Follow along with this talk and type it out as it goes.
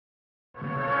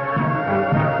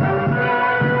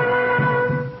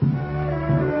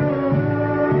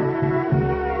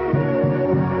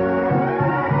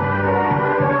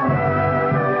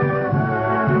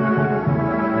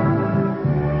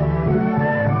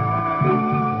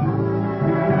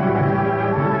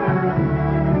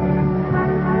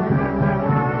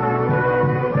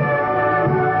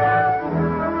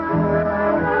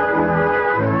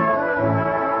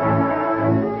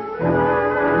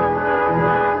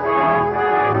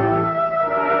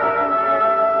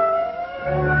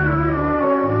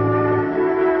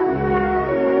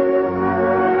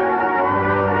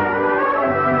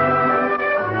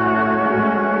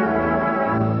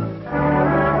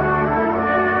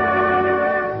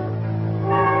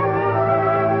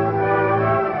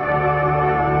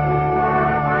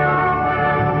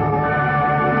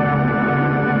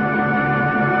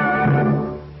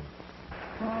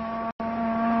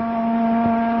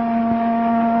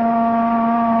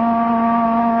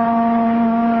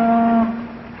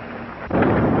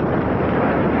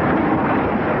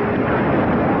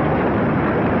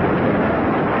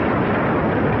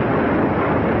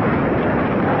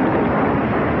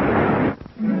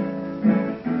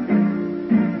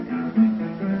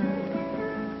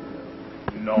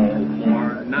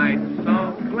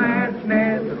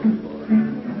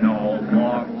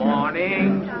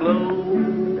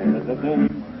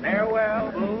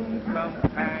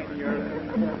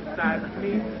that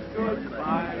means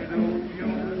goodbye to you.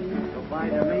 Goodbye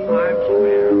to me. I'm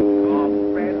swear of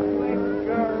red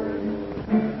liquor.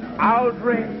 I'll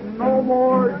drink no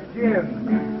more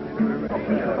gin.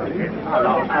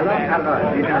 Hello.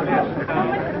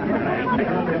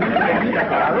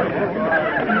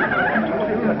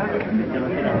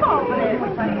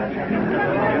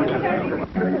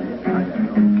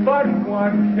 But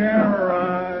what care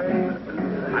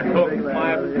I took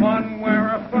my fun where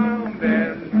I found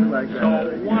it.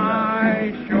 So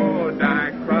why should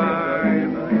I cry?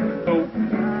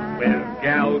 With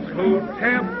gals who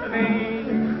tempt me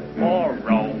for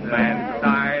romance,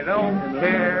 I don't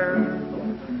care.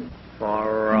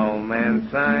 For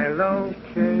romance, I don't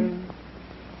care.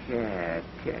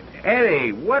 Cat.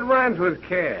 Eddie, what rhymes with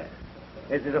cat?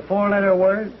 Is it a four-letter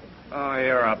word? Oh,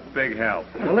 you're a big help.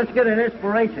 Well, let's get an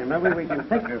inspiration. Maybe we can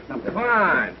think of something. Come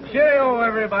on. Cheerio,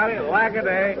 everybody. Lack a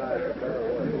day.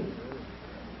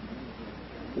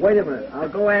 Wait a minute. I'll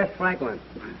go ask Franklin.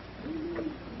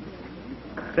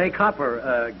 Say,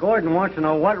 Copper, Gordon wants to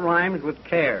know what rhymes with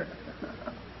care.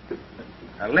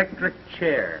 Electric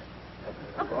chair.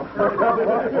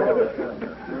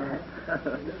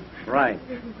 Right.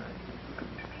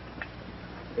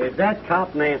 Is that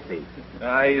Cop Nancy?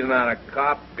 No, he's not a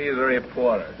cop. He's a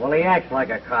reporter. Well, he acts like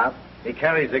a cop. He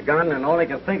carries a gun, and all he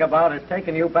can think about is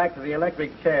taking you back to the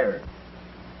electric chair.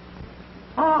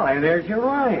 Oh, and there's your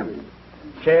rhyme.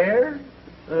 Chair?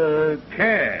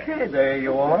 Chair. Okay, there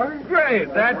you are.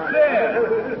 Great, that's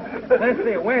it. Let's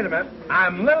see, wait a minute.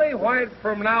 I'm Lily White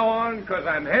from now on because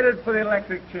I'm headed for the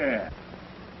electric chair.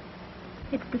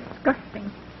 It's disgusting.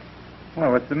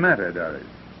 Well, what's the matter, Doris?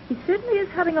 He certainly is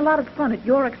having a lot of fun at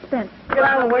your expense. Get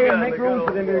out of the way and make room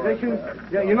for the musicians.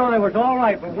 Yeah, you know, that was all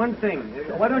right, but one thing.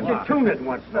 Why don't you tune it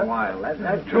once in a while?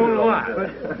 That's Tune what?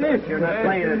 But this, you're not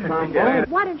playing a trombone.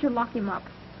 Why don't you lock him up?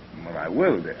 Well, I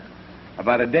will, dear.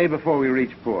 About a day before we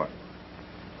reach port.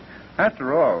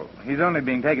 After all, he's only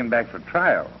being taken back for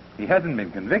trial. He hasn't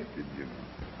been convicted, you know.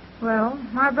 Well,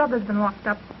 my brother's been locked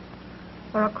up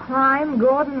for a crime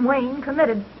Gordon Wayne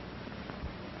committed.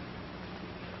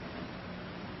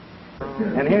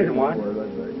 And here's one.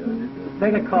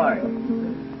 Take a card.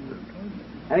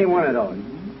 Any one of those.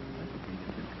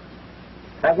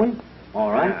 That one?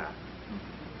 All right. Yeah.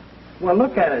 Well,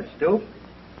 look at it, Stoop.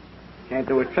 Can't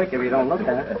do a trick if you don't look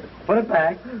at it. Put it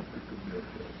back.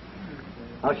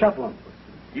 I'll shuffle them.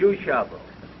 You shuffle.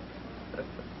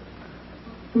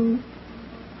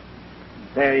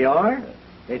 There you are.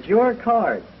 It's your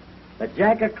card. The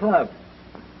Jack of Clubs.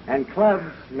 And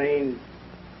clubs mean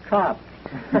cop.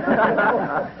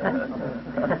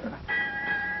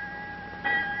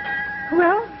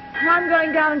 Well, I'm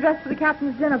going down and dress for the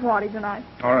captain's dinner party tonight.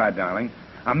 All right, darling.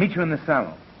 I'll meet you in the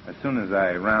salon as soon as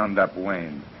I round up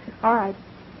Wayne. All right.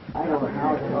 I know the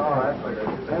house.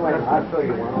 Anyway, I'll show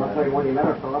you one. I'll show you one you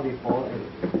never saw before.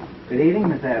 Good evening,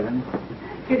 Miss Evans.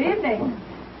 Good evening.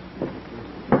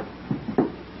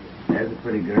 There's a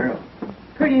pretty girl.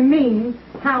 Pretty mean,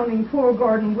 hounding poor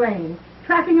Gordon Wayne,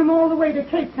 tracking him all the way to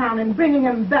Cape Town and bringing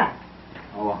him back.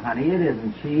 Oh, honey, it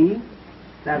isn't she.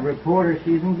 That reporter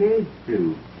she's engaged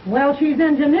to. Well, she's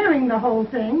engineering the whole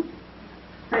thing.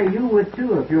 Hey, you would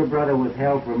too if your brother was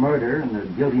held for murder and the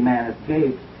guilty man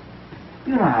escaped.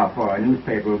 You know how far a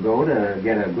newspaper will go to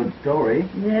get a good story.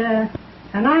 Yeah,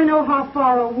 and I know how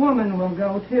far a woman will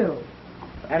go, too.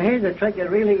 And here's a trick. It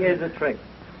really is a trick.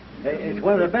 It's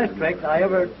one of the best tricks I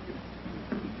ever...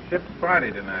 Ship's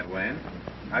party tonight, Wayne.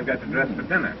 I've got to dress for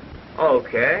dinner.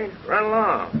 Okay, run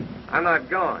along. I'm not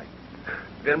going.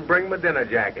 Didn't bring my dinner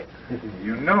jacket.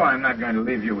 You know I'm not going to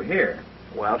leave you here.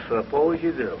 Well, suppose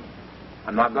you do.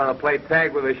 I'm not going to play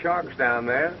tag with the sharks down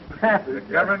there. The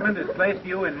government has placed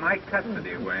you in my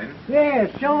custody, Wayne. Yeah,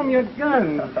 show him your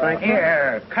gun, Frank.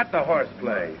 Here, cut the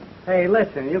horseplay. Hey,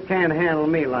 listen, you can't handle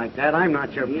me like that. I'm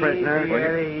not your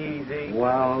prisoner. Easy.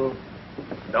 Well,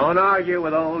 Don't argue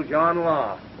with old John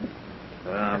Law.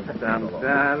 No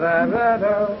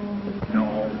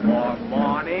more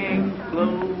morning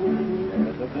blue.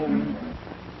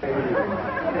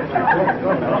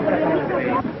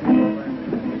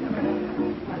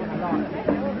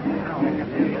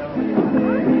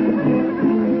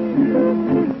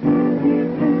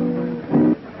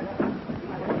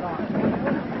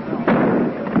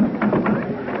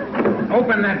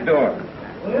 Open that door.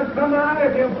 Well, come out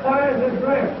if your fire's a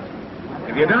drink.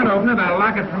 If you don't open it, I'll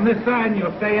lock it from this side and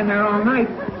you'll stay in there all night.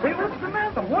 Hey, what's the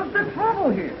matter? What's the trouble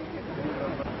here?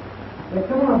 hey,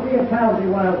 come on, see if Halsey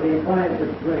Wilsey finds a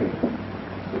drink.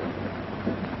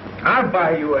 I'll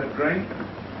buy you a drink.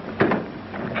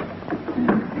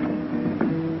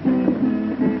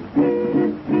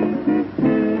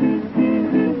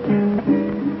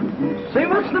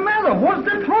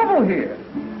 all here.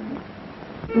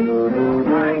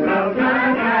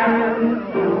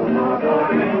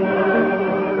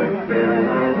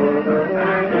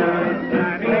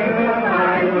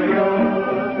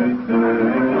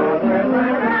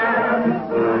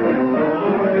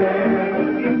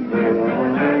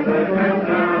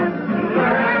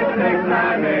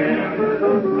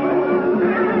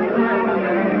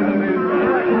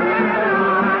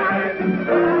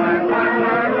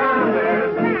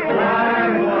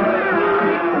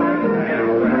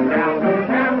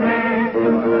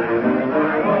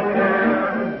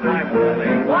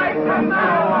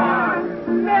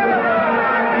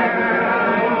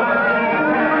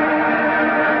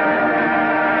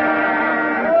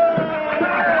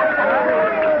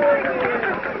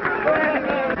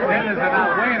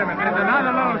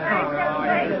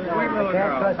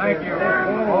 Thank you. All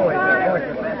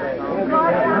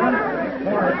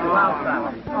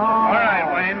right,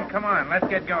 Wayne, come on, let's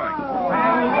get going.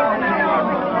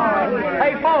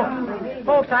 Hey,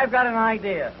 folks, I've got an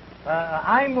idea.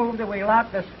 I move that we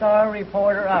lock the Star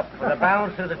reporter up for the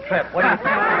balance of the trip. What do you think?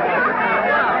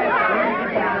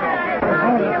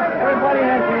 Everybody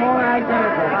has their own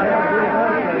ideas.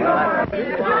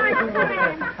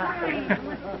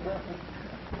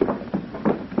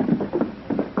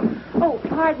 Oh,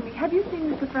 pardon me. Have you seen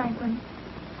Mr. Franklin?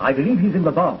 I believe he's in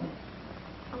the bar.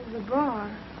 Oh, the bar.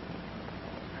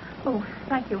 Oh,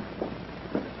 thank you.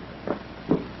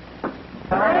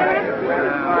 Come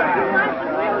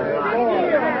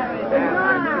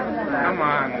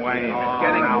on, Wayne. It's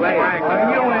getting late.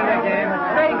 You in again.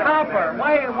 Say, Copper,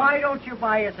 why don't you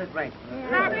buy us a drink? All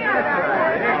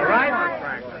right,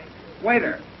 Franklin.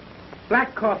 Waiter,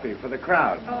 black coffee for the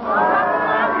crowd.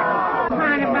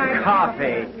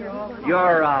 Coffee?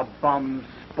 You're a bum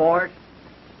sport.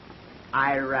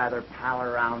 I'd rather pal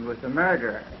around with the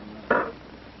murderer.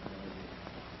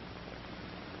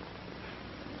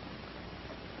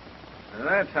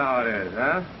 That's how it is,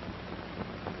 huh?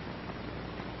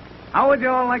 How would you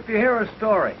all like to hear a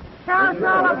story? Tell us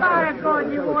all about it,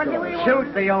 Gordon. You want to?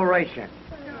 Shoot the oration.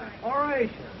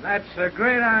 Oration. That's a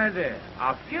great idea.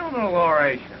 A funeral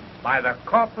oration by the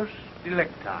corpus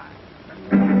delicti.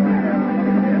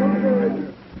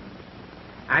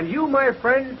 And you, my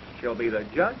friends, shall be the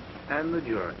judge and the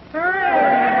jury. We're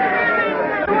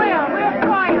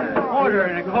quiet. Order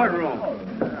in the courtroom.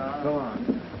 Go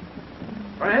on.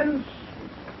 Friends,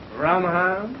 around the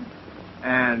house,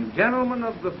 and gentlemen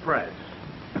of the press,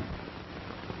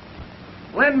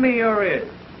 lend me your ears.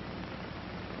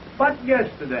 But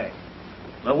yesterday,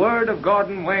 the word of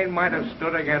Gordon Wayne might have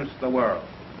stood against the world.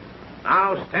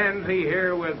 Now stands he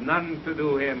here with none to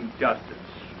do him justice.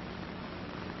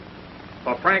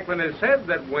 For Franklin has said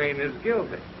that Wayne is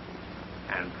guilty.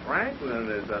 And Franklin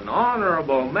is an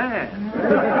honorable man.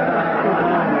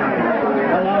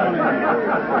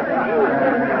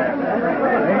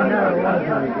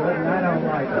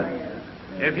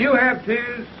 If you have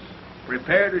tears,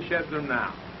 prepare to shed them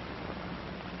now.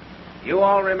 You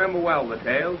all remember well the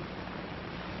tale.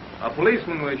 A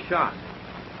policeman was shot.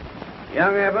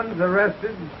 Young Evans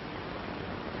arrested,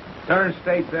 turned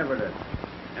state's evidence,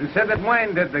 and said that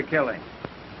Wayne did the killing.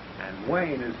 And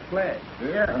Wayne has fled.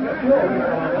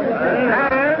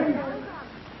 And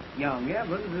young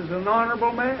Evans is an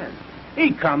honorable man.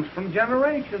 He comes from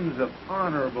generations of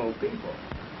honorable people.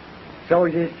 So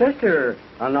is his sister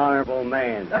an honorable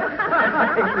man?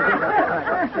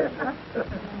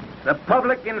 The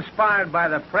public, inspired by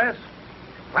the press,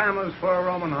 clamors for a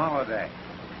Roman holiday.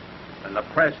 And the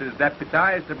press is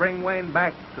deputized to bring Wayne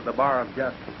back to the bar of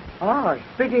justice. Ah,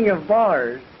 speaking of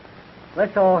bars,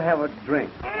 let's all have a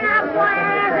drink.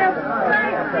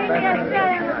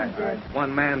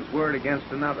 One man's word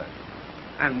against another.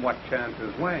 And what chance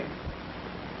is Wayne?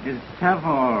 It's tough,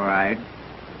 all right.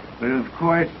 But, of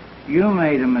course, you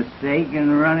made a mistake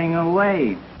in running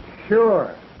away.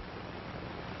 Sure.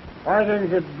 Why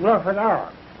didn't you bluff it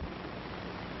out?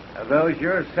 Are those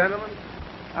your sentiments?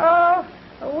 Oh,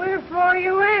 we're for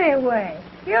you anyway.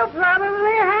 You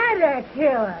probably had to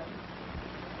kill him.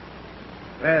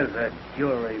 There's a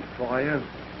jury for you.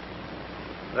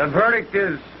 The verdict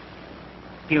is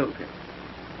guilty.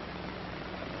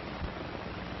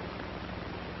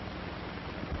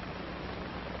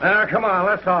 Now, come on,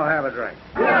 let's all have a drink.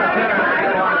 We'll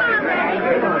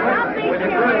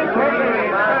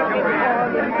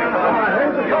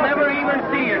never even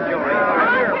see a jury.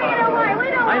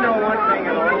 I know one thing,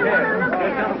 and I'll tell you.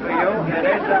 There's something for you, and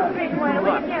there's something for us.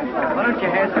 Why don't you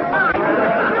have some?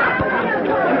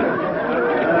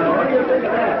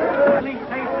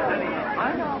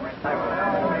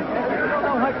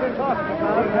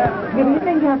 Good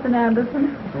evening, Captain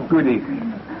Andersen. Good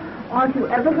evening. Aren't you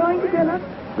ever going to dinner?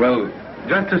 Well,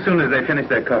 just as soon as they finish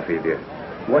their coffee, dear.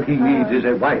 What he needs is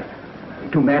a wife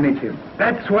to manage him.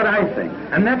 That's what I think,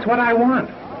 and that's what I want.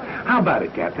 How about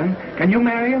it, Captain? Can you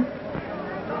marry her?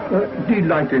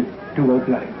 Delighted to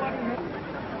oblige.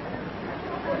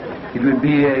 It will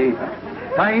be a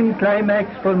fine climax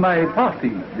for my party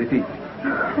this evening.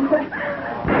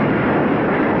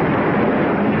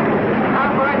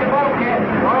 Outside the boat, kid.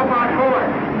 All on board.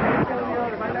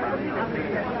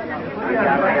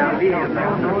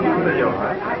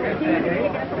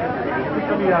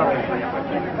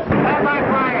 Stand by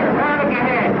fire. Look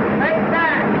ahead. Take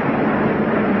that.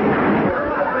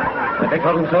 I beg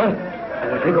pardon, sir. I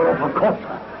think we're off, of course.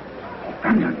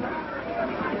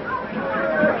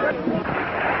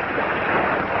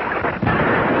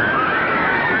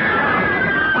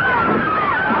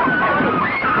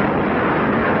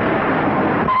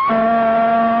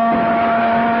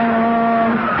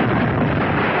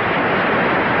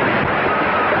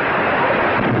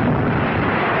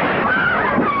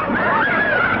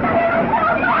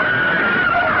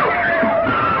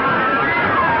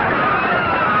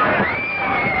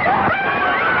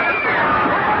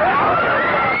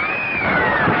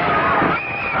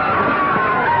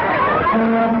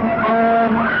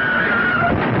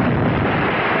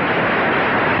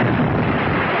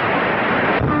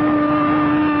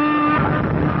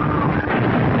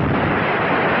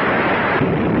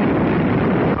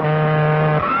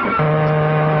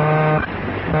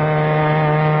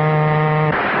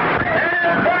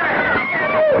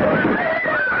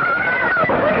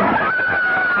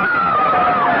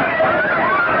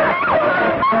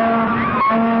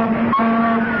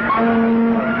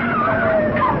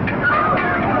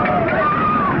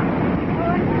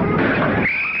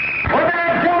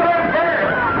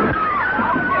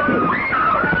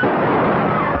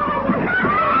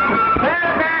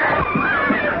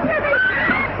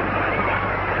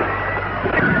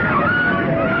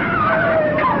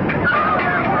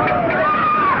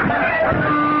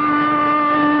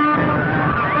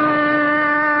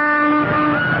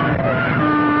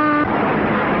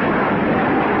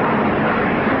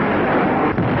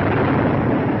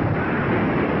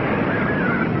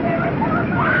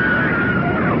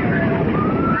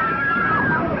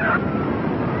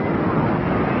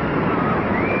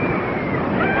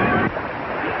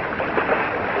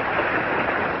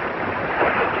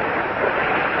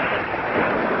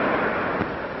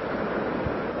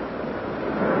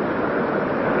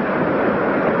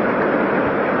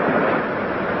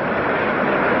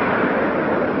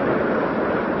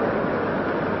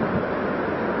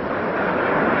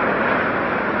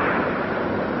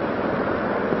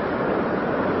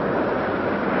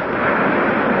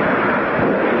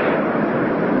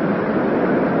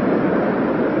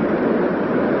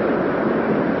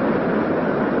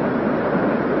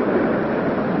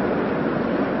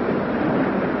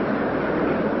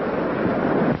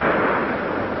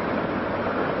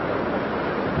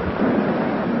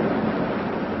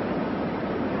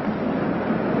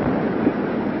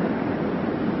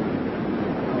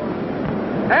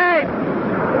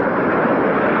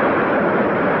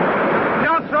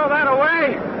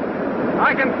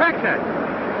 I can fix it.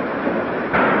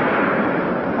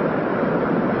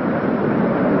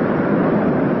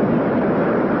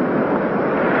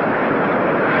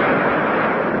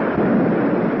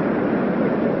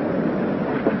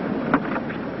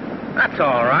 That's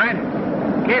all right.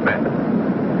 Keep it.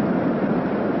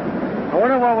 I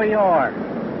wonder where we are.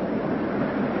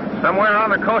 Somewhere on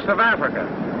the coast of Africa.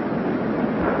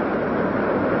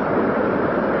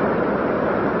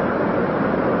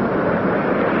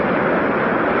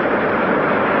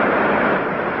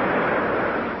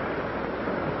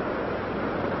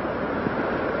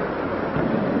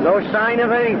 No sign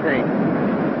of anything.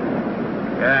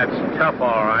 Yeah, it's tough,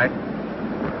 all right.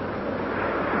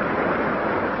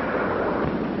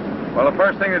 Well, the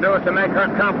first thing to do is to make her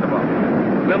comfortable.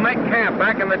 We'll make camp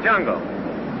back in the jungle.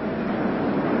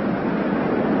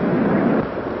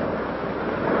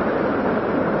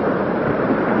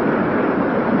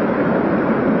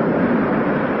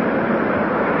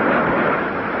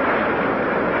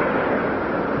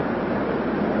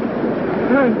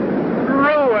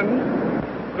 Ruined.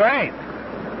 Great.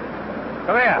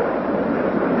 Come here.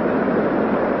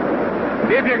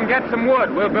 See if you can get some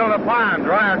wood. We'll build a fire and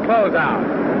dry our clothes out.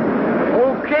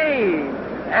 Okay,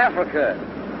 Africa.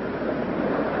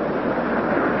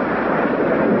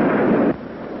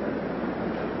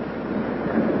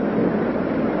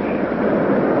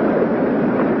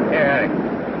 Here, Eddie.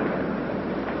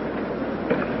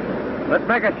 Let's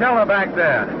make a shelter back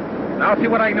there. And I'll see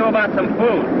what I can do about some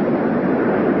food.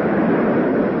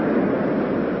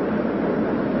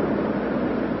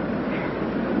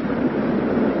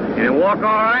 Can you walk all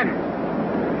right?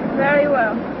 Very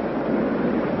well.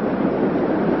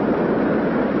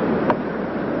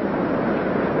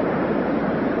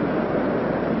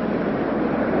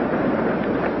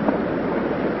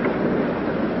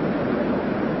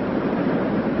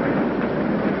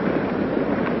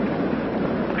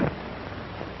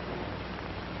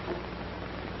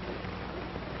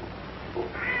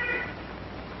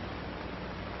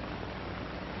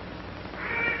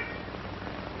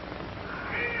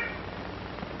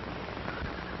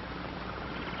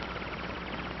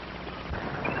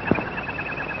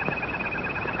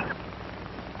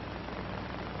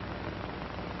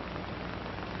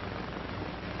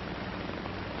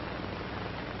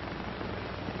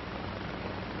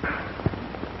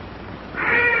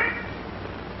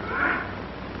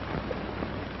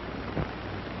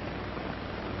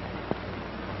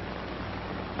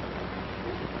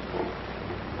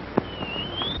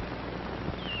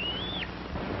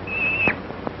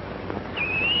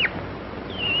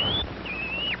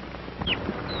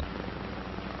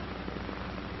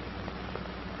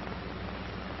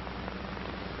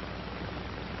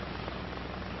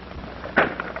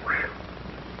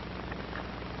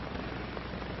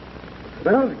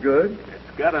 Smells good.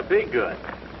 It's gotta be good.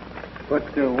 But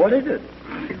what is it?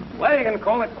 Well, you can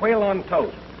call it quail on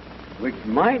toast. We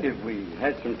might if we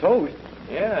had some toast.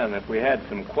 Yeah, and if we had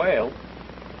some quail.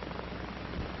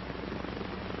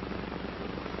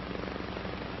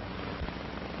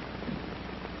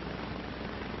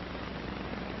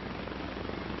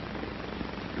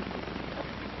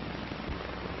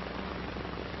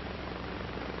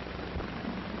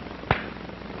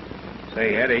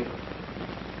 Say, Eddie.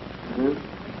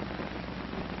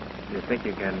 You think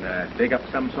you can dig up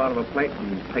some sort of a plate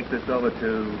and take this over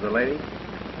to the lady?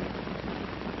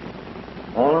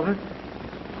 All of it?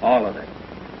 All of it.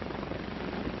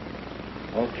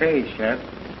 Okay, Chef.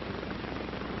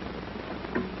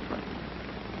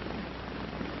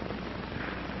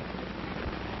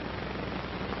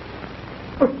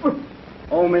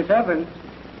 Oh, Miss Evans,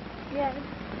 Yes.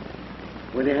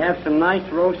 would you have some nice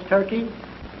roast turkey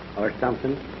or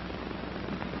something?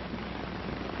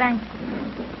 Thanks.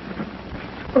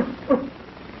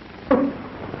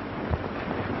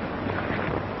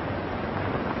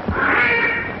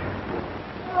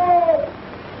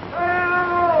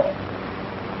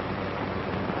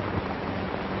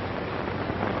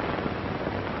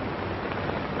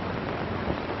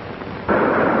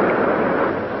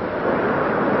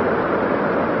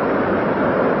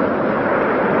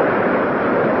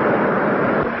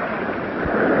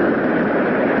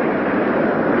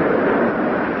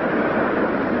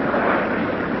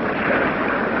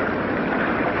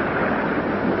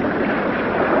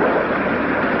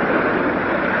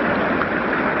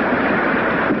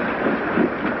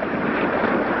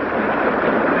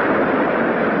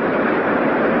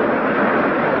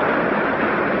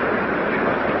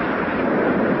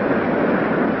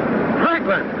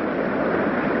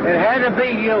 Be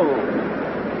you.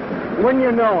 Wouldn't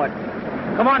you know it?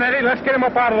 Come on, Eddie, let's get him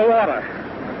up out of the water.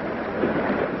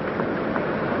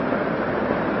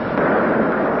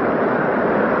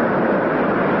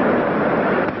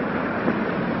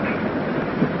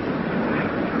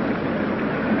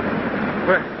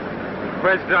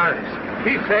 Where's Doris?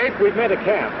 He's safe. We've made a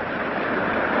camp.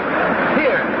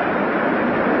 Here.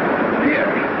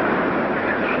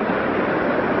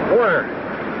 Where?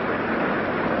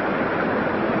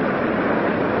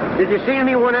 Did you see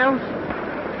anyone else?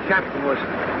 Captain was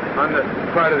on the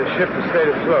part of the ship that stayed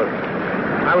afloat.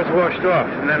 I was washed off,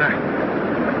 and then I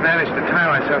managed to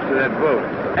tie myself to that boat.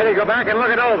 Eddie, go back and look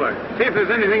it over. See if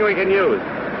there's anything we can use.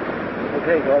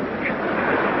 Okay, Gordon.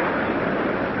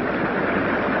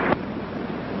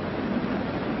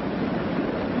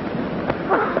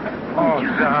 Oh,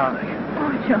 darling.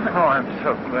 Oh, John. Oh, I'm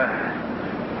so glad.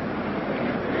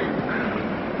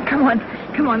 Come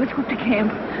on, let's go up to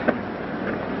camp.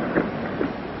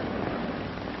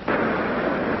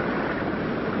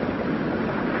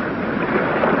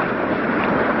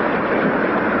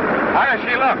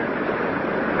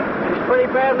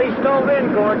 Pretty badly stove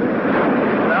in, Gordon.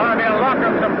 There ought to be a lock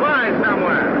of supplies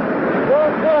somewhere.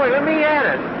 Whoa, boy, let me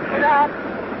at it. Get out.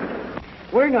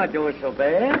 We're not doing so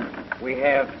bad. We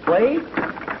have plate,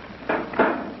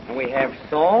 and we have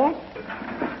salt,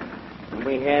 and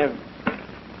we have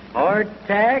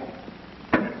hardtack,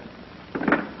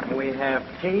 and we have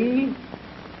tea,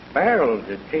 barrels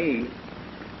of tea,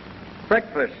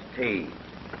 breakfast tea.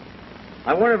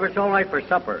 I wonder if it's all right for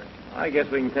supper. I guess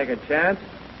we can take a chance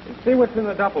and see what's in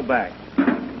the duffel bag.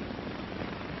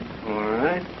 All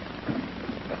right.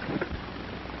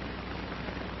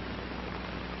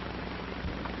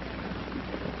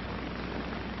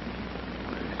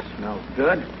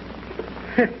 Good.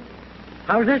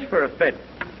 How's this for a fit?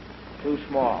 Too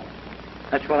small.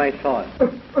 That's what I thought.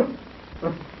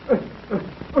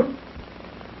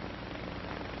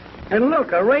 And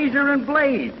look, a razor and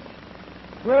blades.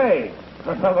 Say,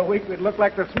 another week we'd look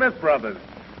like the Smith brothers.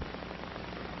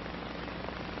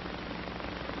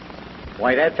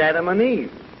 Why, that's Adam and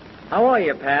Eve. How are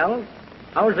you, pal?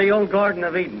 How's the old Garden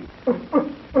of Eden?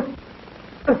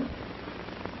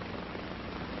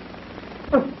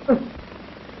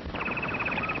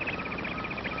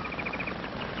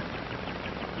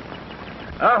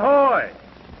 Ahoy!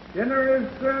 Dinner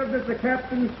is served at the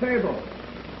captain's table.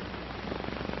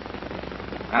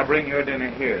 I'll bring your dinner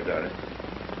here, Doris.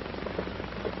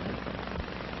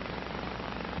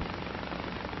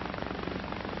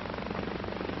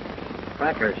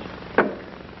 Crackers.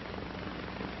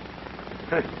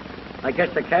 I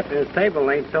guess the captain's table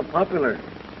ain't so popular.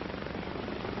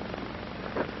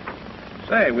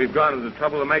 Say, we've gone to the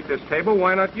trouble to make this table.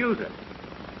 Why not use it?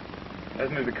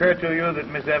 Hasn't it occurred to you that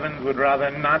Miss Evans would rather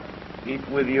not eat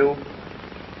with you?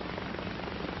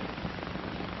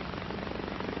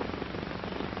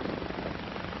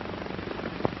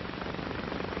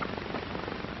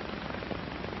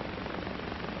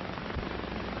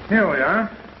 Here we are.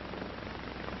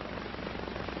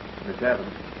 Miss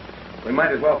Evans, we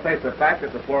might as well face the fact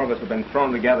that the four of us have been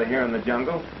thrown together here in the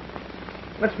jungle.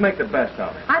 Let's make the best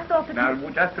of it. I thought that Now,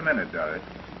 just a minute, Doris.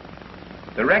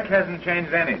 The wreck hasn't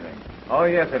changed anything. Oh,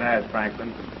 yes, it has,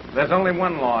 Franklin. There's only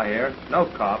one law here. No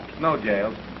cops, no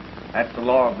jails. That's the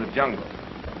law of the jungle.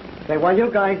 Say, while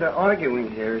you guys are arguing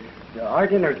here, our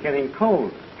dinner's getting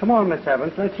cold. Come on, Miss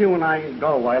Evans, let you and I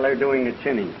go while they're doing the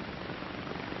chinning.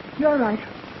 you're right.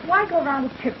 Why go around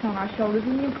with chips on our shoulders?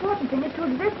 And the important thing is to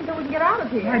exist until we can get out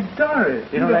of here. My Doris.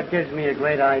 You know, that gives me a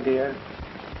great idea.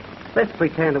 Let's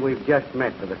pretend that we've just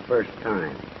met for the first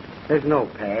time. There's no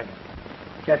past,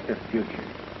 just a future.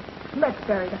 Let's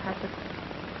bury the hatchet.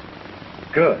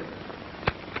 Good.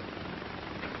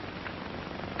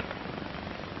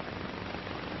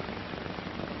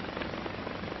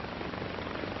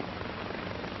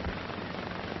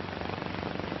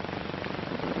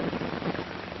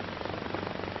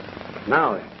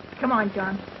 Now, Come on,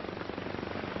 John.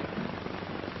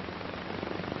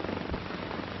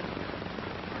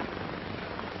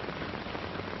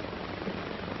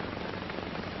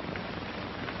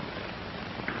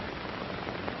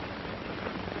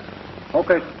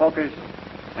 hocus pocus,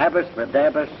 abus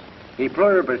vadabus, e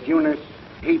pluribus unus,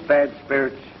 heap bad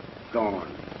spirits,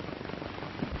 gone.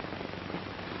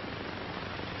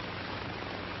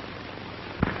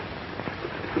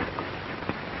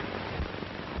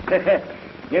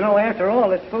 You know, after all,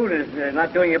 this food is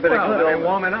not doing you a bit of good. They're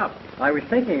warming up. I was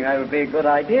thinking that would be a good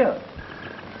idea.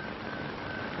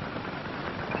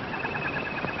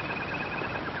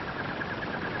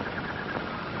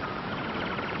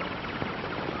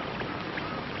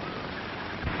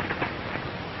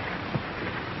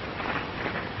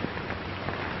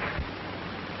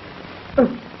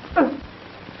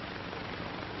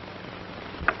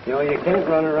 You know, you can't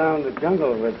run around the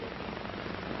jungle with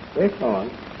this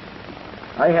on.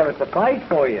 I have a surprise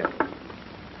for you.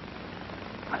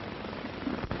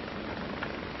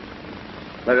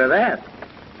 Look at that.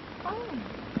 Oh.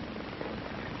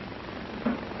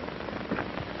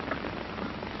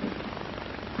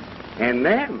 And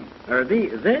them, or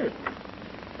this.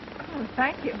 Oh,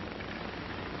 thank you.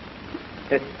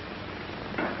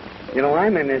 You know,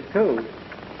 I'm in this, too.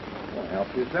 Well,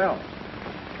 help yourself.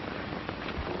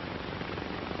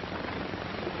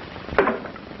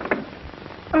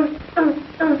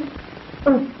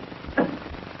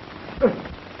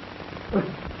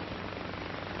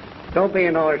 Don't be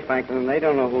an horse, Franklin. They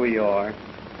don't know who you are.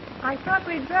 I thought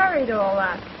we'd buried all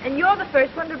that. And you're the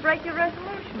first one to break your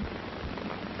resolution.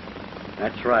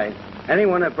 That's right.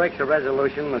 Anyone that breaks a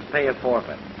resolution must pay a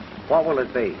forfeit. What will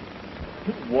it be?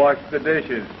 Wash the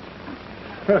dishes.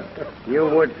 You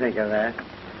would think of that.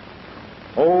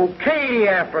 Okay,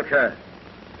 Africa.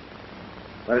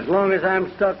 But as long as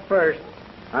I'm stuck first,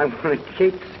 I'm going to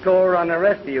keep score on the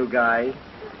rest of you guys.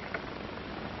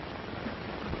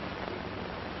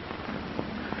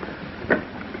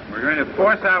 We're going to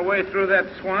force our way through that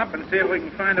swamp and see if we can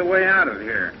find a way out of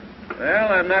here.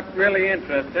 Well, I'm not really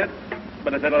interested,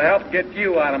 but if it'll help get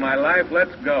you out of my life,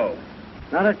 let's go.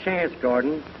 Not a chance,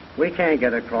 Gordon. We can't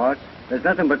get across. There's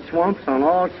nothing but swamps on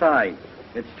all sides.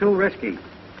 It's too risky.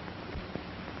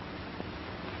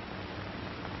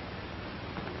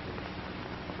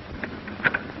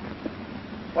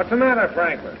 What's the matter,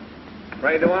 Franklin?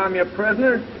 Afraid to arm your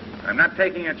prisoner? I'm not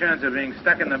taking a chance of being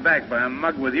stuck in the back by a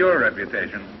mug with your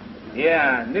reputation.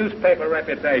 Yeah, newspaper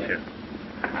reputation.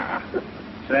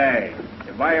 Say,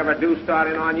 if I ever do start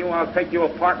in on you, I'll take you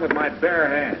apart with my bare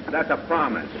hands. That's a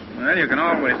promise. Well, you can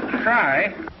always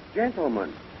try.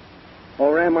 Gentlemen,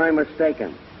 or am I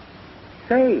mistaken?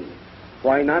 Say,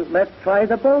 why not let's try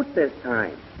the boat this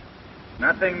time?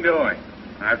 Nothing doing.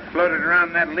 I've floated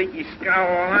around that leaky scow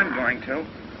all I'm going to.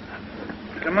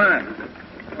 Come on,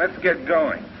 let's get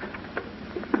going.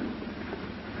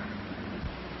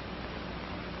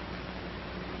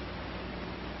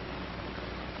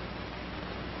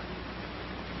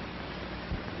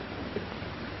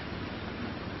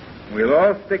 We'll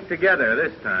all stick together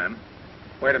this time.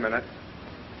 Wait a minute.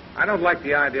 I don't like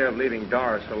the idea of leaving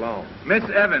Doris alone. Miss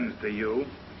Evans to you.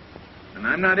 And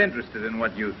I'm not interested in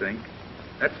what you think.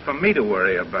 That's for me to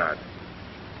worry about.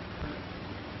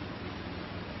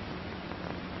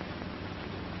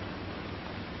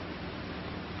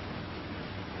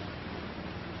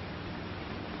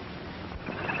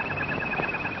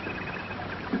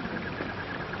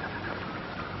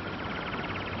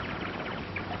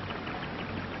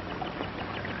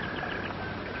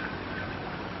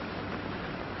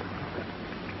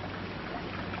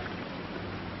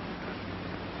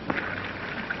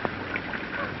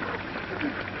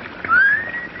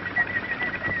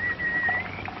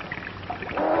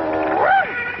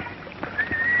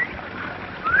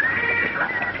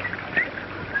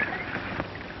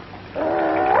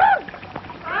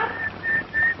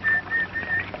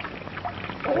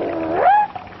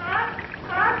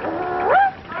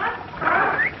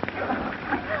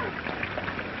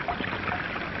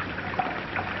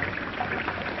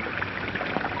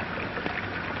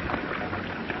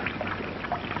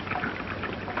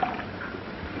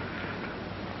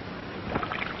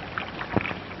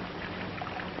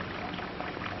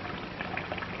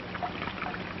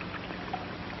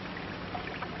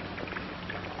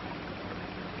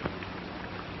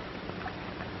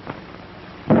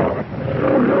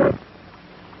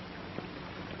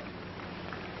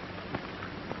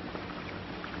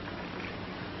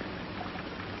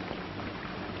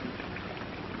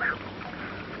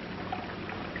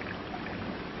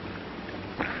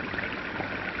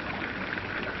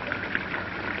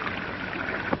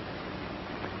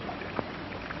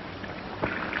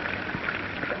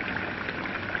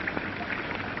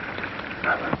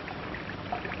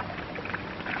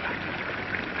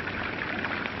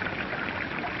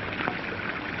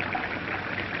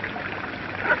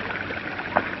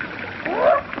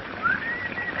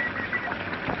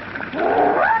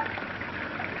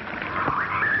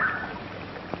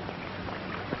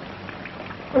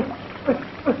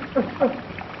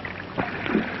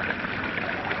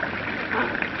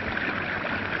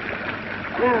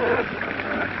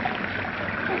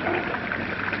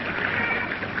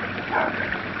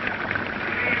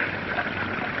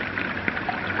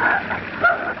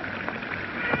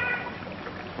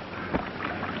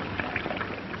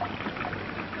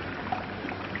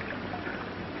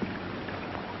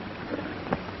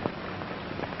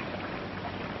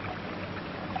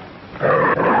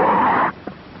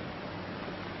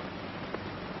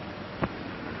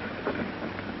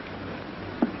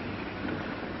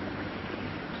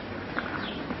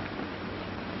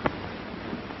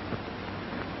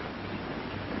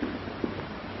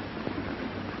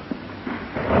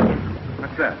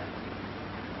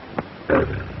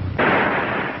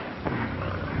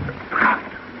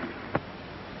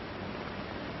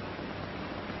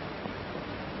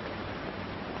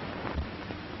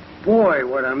 Boy,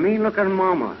 what a mean-looking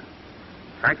mama.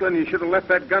 Franklin, you should have left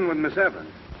that gun with Miss Evans.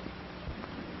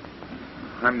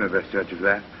 I'm the best judge of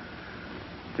that.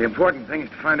 The important thing is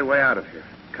to find a way out of here.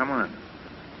 Come on.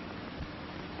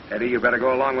 Eddie, you better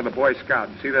go along with the Boy Scout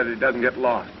and see that he doesn't get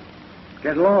lost.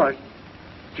 Get lost?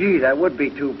 Gee, that would be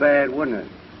too bad, wouldn't it?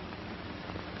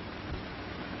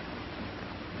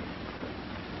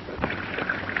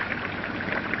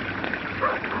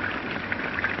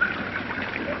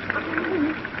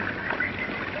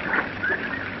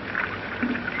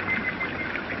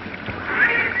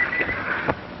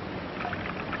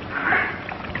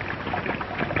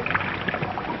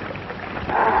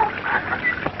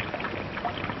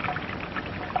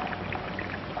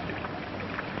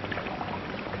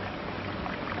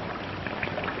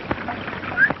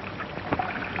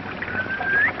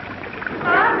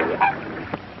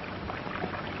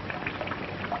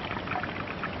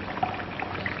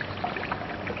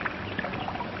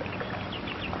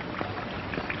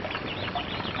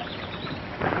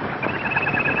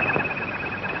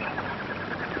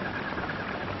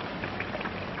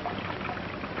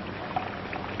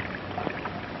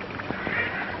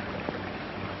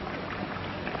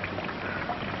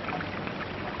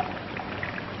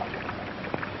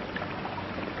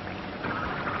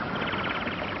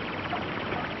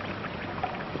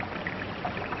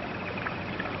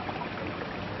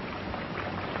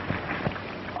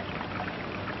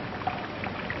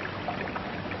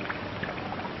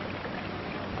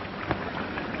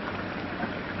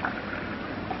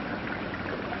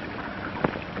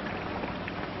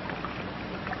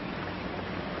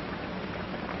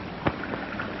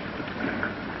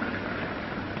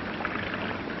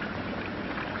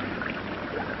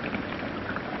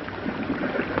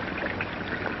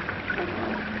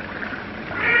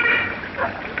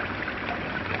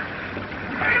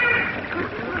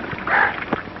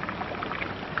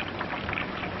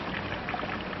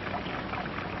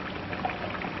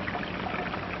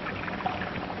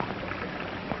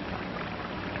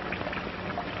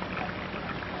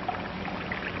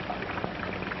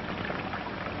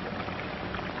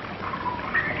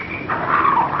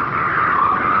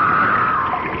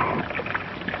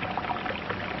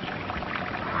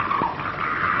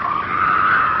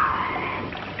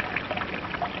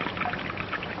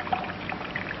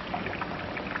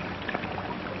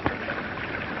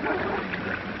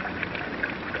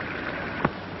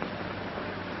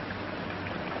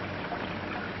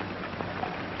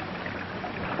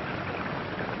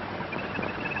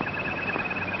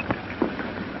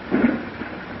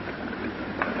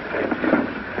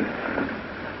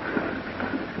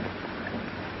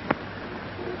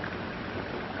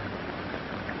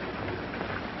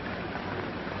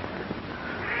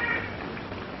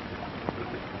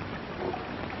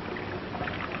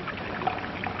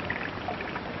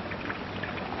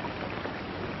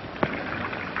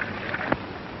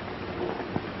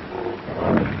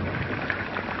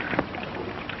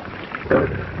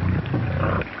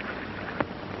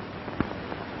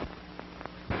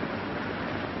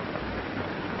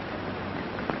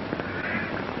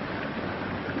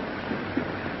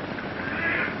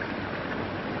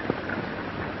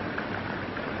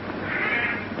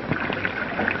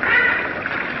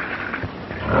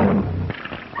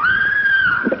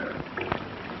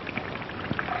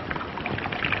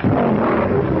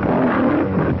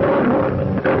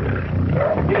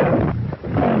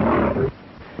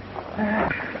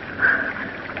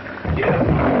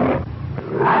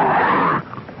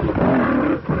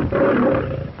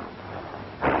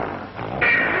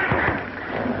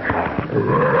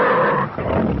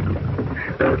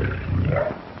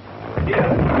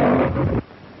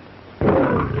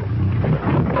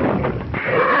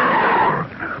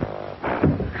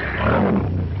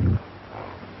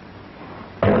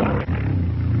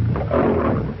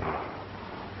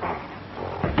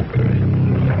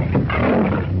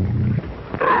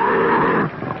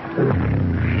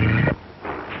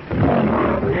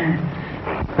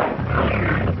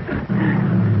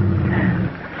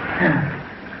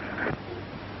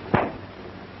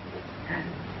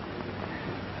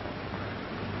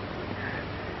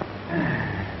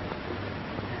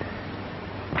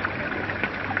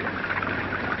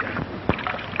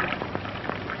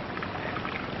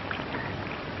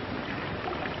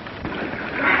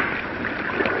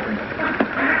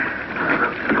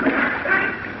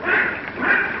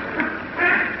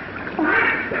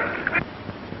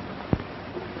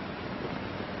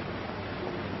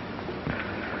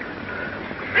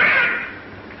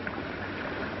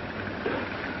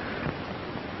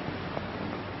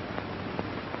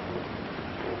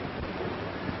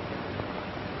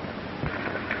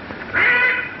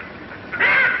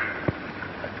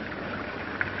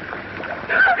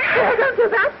 do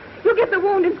that. You'll get the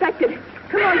wound infected.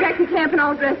 Come on back to camp and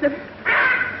I'll dress it.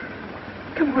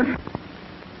 Come on.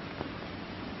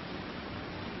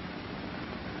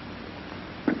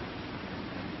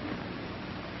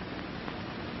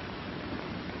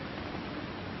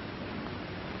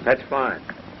 That's fine.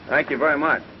 Thank you very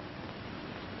much.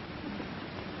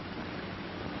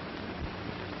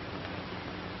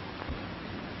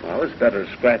 Well, it's better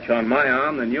to scratch on my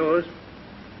arm than yours.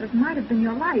 This might have been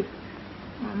your life.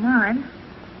 Or mine.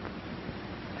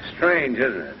 Strange,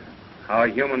 isn't it? How a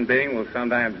human being will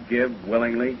sometimes give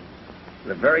willingly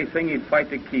the very thing he'd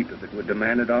fight to keep if it were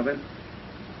demanded of him.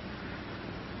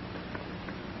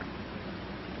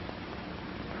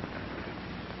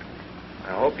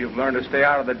 I hope you've learned to stay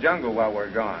out of the jungle while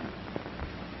we're gone.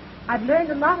 I've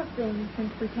learned a lot of things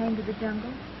since we came to the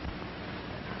jungle.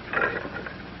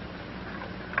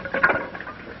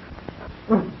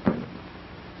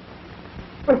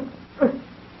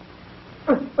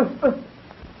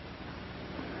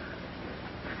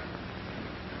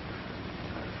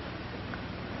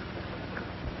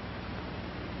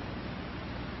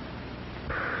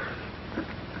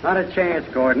 Not a chance,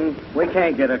 Gordon. We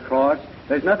can't get across.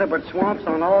 There's nothing but swamps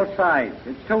on all sides.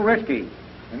 It's too risky.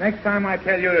 The next time I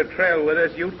tell you to trail with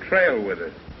us, you trail with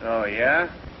us. Oh, yeah?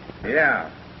 Yeah.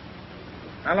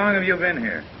 How long have you been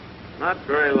here? Not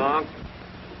very long.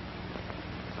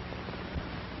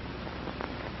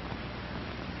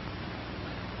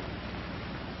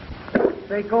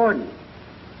 Say, Gordon,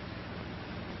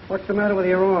 what's the matter with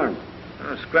your arm?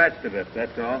 Oh, scratched a bit,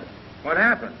 that's all. What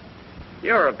happened?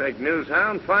 You're a big news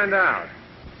hound. Find out.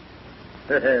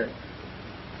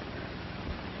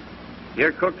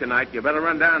 You're cook tonight. You better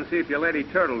run down and see if your lady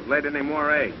turtles laid any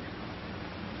more eggs.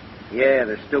 Yeah,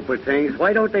 the stupid things.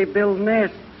 Why don't they build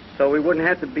nests so we wouldn't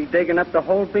have to be digging up the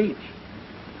whole beach?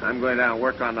 I'm going down and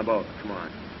work on the boat. Come on.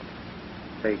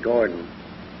 Say, Gordon,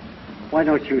 why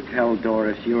don't you tell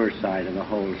Doris your side of the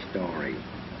whole story?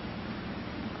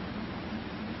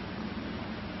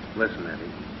 Listen,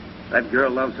 Eddie. That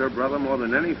girl loves her brother more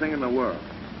than anything in the world.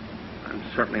 I'm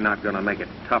certainly not going to make it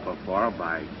tougher for her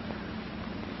by...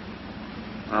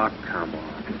 Oh, come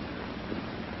on.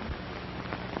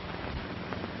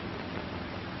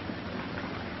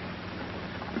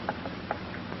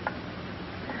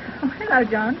 Oh, hello,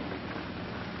 John.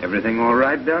 Everything all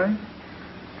right, Doris?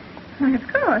 Why, of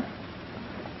course.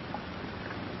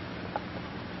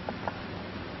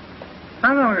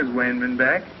 How long has Wayne been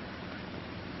back?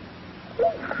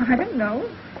 I don't know.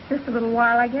 Just a little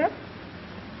while, I guess.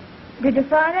 Did you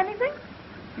find anything?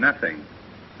 Nothing.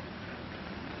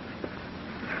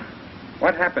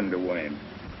 What happened to Wayne?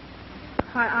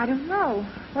 I don't know.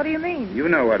 What do you mean? You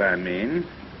know what I mean.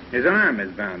 His arm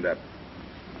is bound up.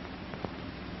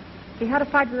 He had a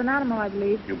fight with an animal, I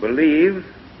believe. You believe?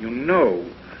 You know.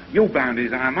 You bound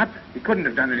his arm up. He couldn't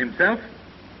have done it himself.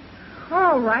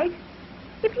 All right.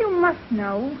 If you must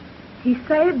know, he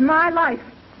saved my life.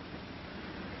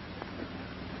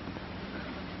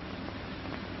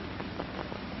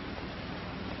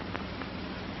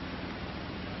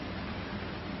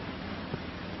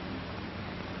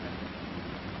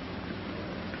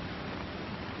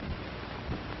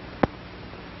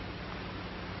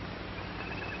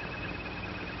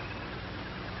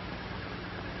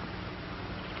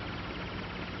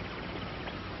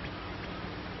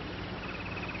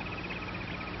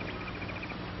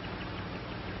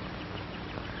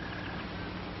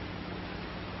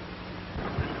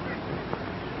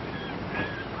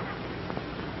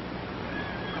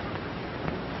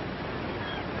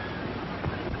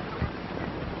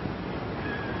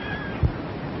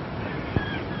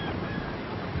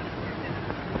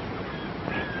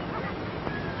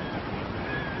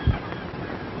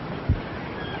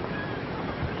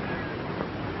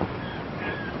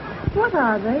 What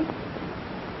are they?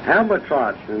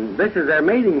 Albatross, and this is their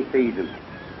mating season.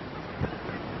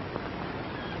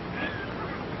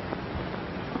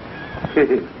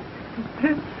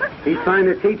 He's trying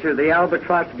to teach her the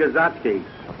albatross gazetki.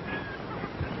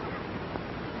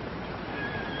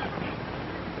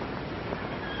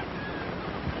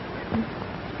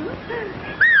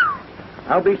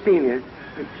 I'll be seeing you.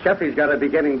 Sheffy's got to be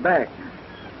getting back.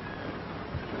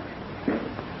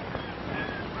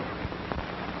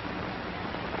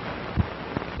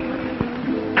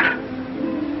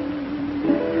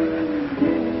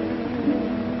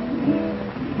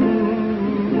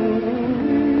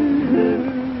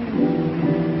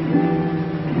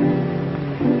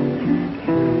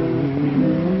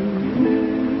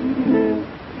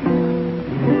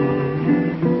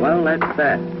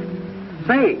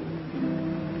 Say,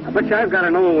 I bet you I've got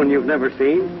an old one you've never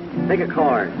seen. Take a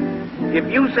card.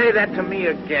 If you say that to me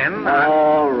again...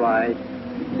 All right.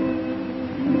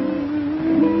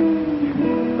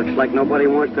 Looks like nobody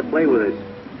wants to play with us.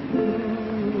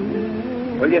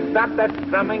 Will you stop that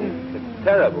strumming? It's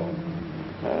terrible.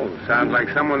 Oh, sounds like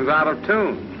someone's out of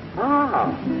tune.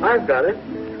 Ah, I've got it.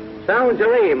 Sounds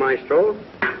away, maestro.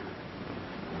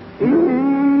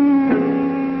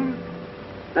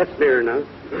 That's near enough.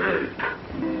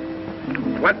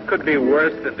 What could be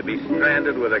worse than to be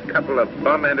stranded with a couple of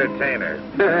bum entertainers?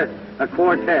 A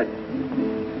quartet.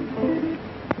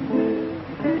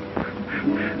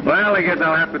 Well, I guess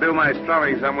I'll have to do my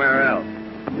strumming somewhere else.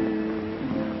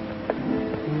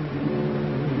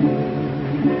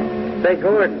 Say,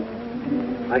 Gordon,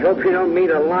 I hope you don't meet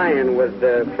a lion with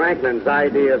Franklin's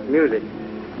idea of music.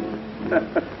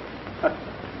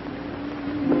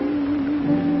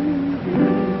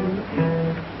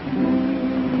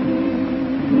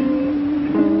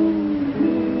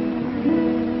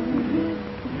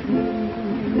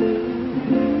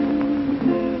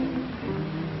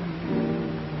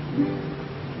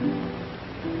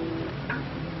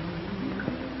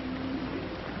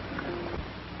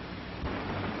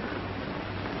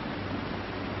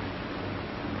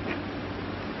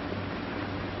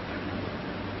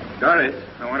 Doris,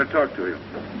 I want to talk to you.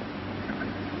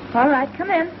 All right,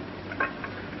 come in.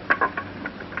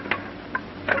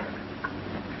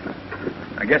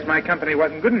 I guess my company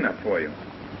wasn't good enough for you.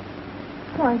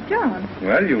 Why, John.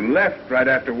 Well, you left right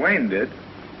after Wayne did.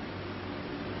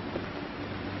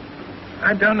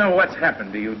 I don't know what's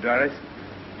happened to you, Doris.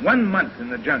 1 month in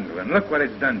the jungle, and look what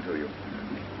it's done to you.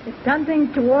 It's done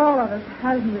things to all of us,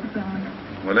 hasn't it, John?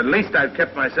 Well, at least I've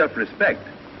kept my self-respect.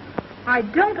 I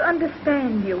don't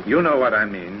understand you. You know what I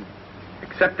mean.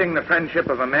 Accepting the friendship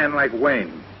of a man like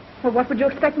Wayne. Well, what would you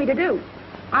expect me to do?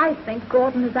 I think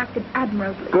Gordon has acted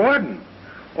admirably. Gordon?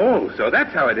 Oh, so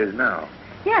that's how it is now.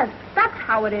 Yes, that's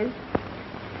how it is.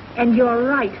 And you're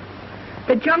right.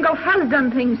 The jungle has done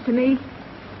things to me.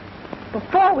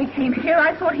 Before we came here,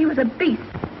 I thought he was a beast.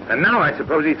 And now I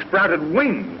suppose he's sprouted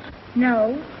wings.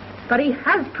 No, but he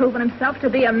has proven himself to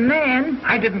be a man.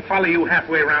 I didn't follow you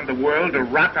halfway around the world to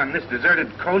rot on this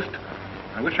deserted coast.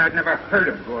 I wish I'd never heard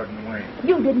of Gordon Wayne.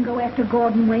 You didn't go after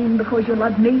Gordon Wayne because you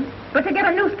loved me, but to get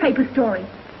a newspaper story.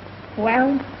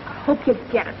 Well, I hope you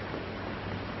get it.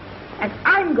 And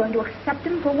I'm going to accept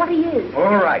him for what he is.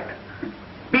 All right.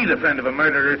 Be the friend of a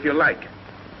murderer if you like.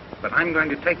 But I'm going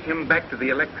to take him back to the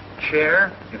electric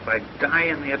chair if I die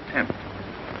in the attempt.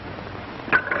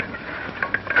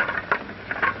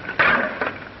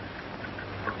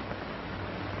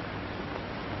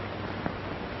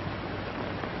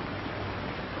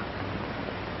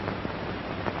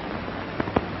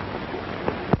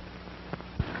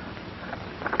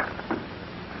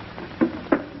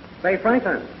 Say,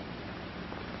 Franklin,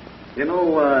 you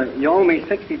know, you owe me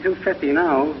 $62.50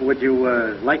 now. Would you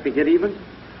like to get even?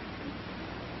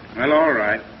 Well, all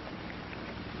right.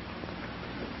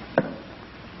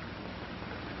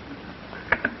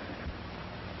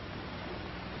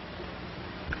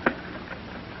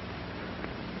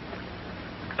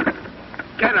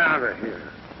 Get out of here.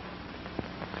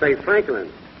 Say,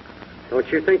 Franklin,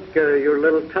 don't you think you're a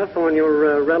little tough on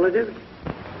your relatives?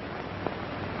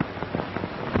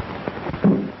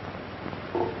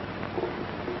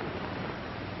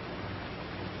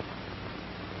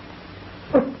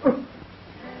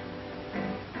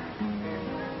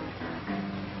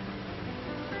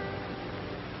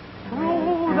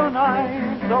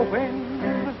 The wind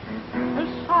is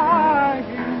sighing,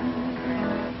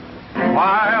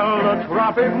 while the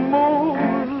tropic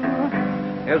moon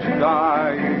is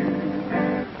dying.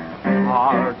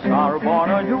 Hearts are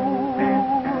born anew.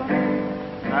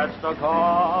 That's the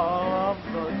call of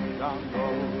the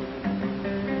jungle.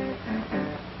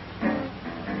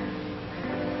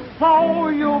 Though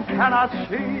you cannot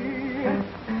see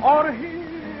or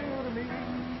hear me,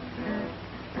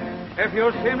 if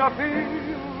you seem to feel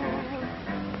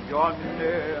you're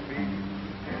near me,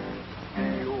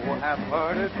 you have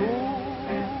heard it too.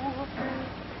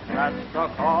 That's the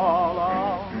call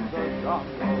of the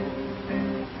jungle.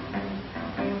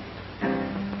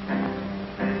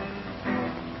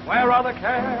 Where are the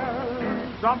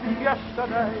cares of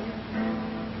yesterday?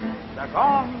 They're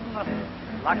gone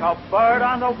like a bird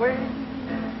on the wing.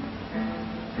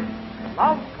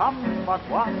 Love comes but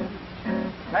once,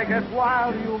 take it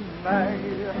while you may.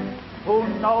 Who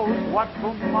knows what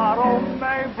tomorrow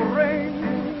may bring?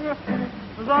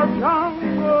 The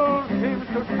jungle seems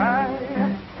to say,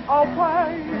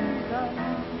 away then.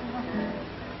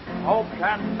 Hope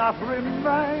cannot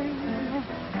remain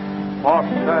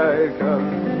forsaken,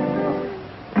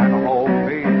 and hope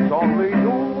means only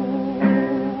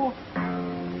you.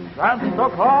 That's the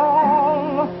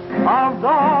call of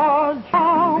the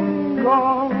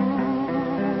jungle.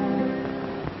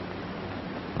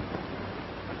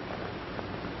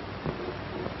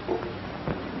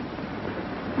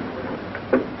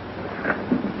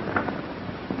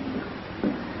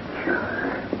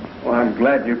 Well, I'm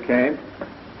glad you came.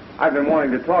 I've been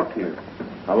wanting to talk to you.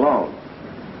 Alone.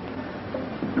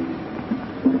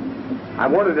 I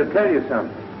wanted to tell you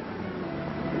something.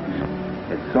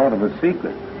 It's sort of a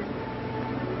secret.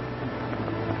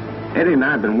 Eddie and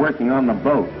I have been working on the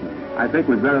boat. I think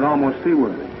we've got it almost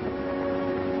seaworthy.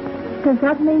 Does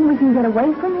that mean we can get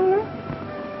away from here?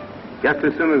 Just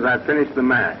as soon as I finish the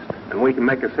mast, and we can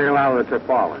make a sail out of the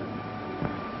tarpaulin.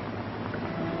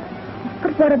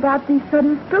 But what about these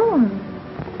sudden storms?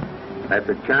 That's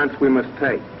a chance we must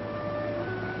take.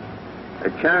 A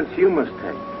chance you must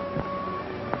take.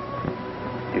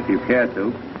 If you care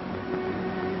to.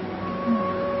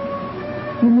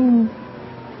 You mean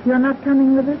you're not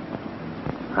coming with us?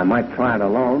 I might try it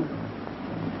alone.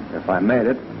 If I made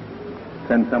it,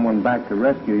 send someone back to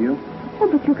rescue you. Oh,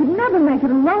 but you could never make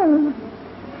it alone.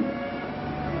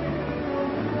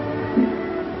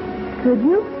 Could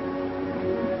you?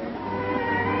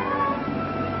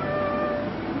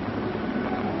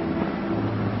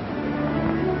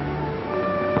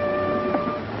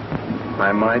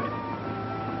 I might.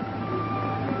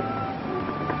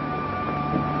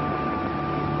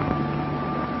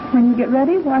 When you get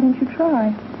ready, why don't you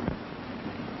try?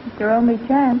 It's your only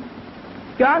chance.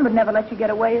 John would never let you get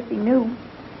away if he knew.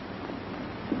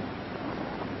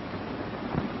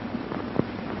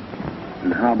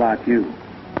 And how about you?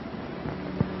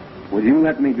 Will you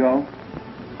let me go?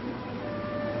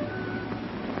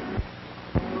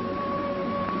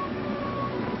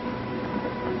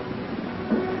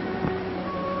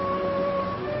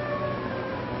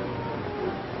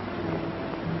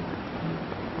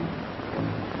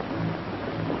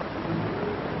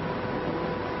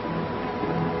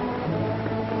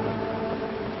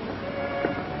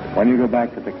 When you go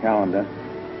back to the calendar,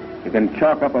 you can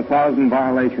chalk up 1,000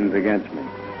 violations against me.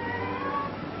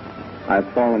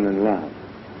 I've fallen in love.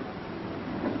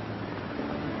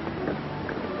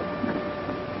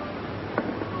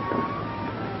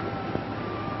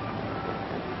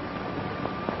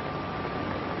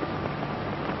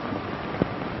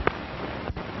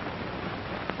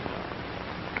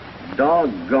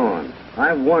 Doggone.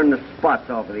 I've worn the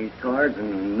spots off of these cards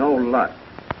and no luck.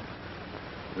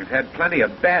 We've had plenty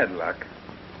of bad luck.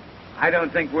 I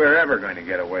don't think we're ever going to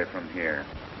get away from here.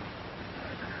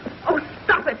 Oh,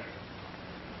 stop it!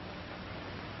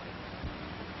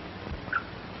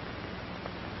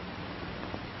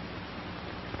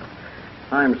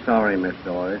 I'm sorry, Miss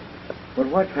Doris, but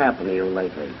what's happened to you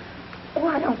lately? Oh,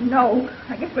 I don't know.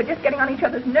 I guess we're just getting on each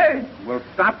other's nerves. Well,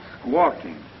 stop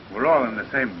squawking. We're all in the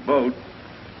same boat.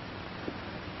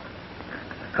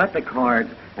 Cut the cards,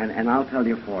 and I'll tell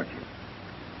your fortune.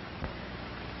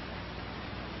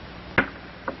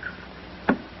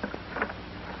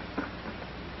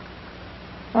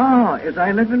 Oh, as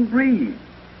I live and breathe.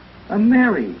 A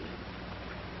marriage.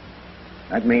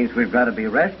 That means we've got to be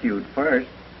rescued first.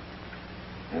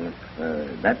 And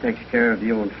if that takes care of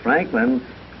you and Franklin,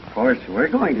 of course, we're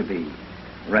going to be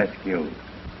rescued.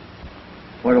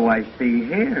 What do I see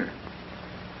here?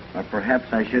 Or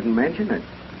perhaps I shouldn't mention it.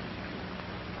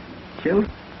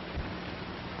 Children.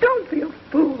 Don't be a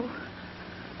fool.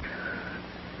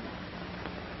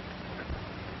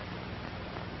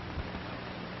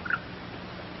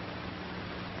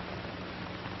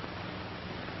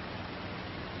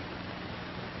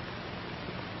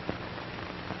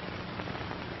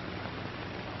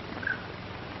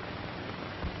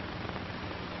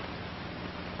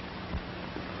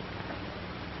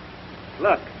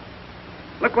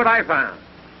 Look what I found.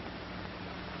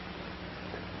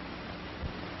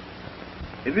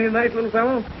 Isn't he a nice little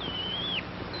fellow?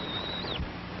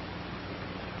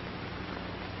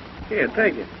 Here,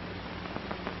 take it.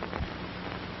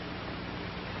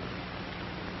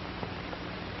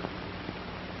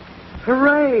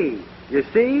 Hooray! You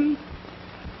see?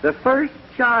 The first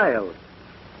child.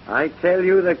 I tell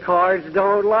you, the cards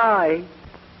don't lie.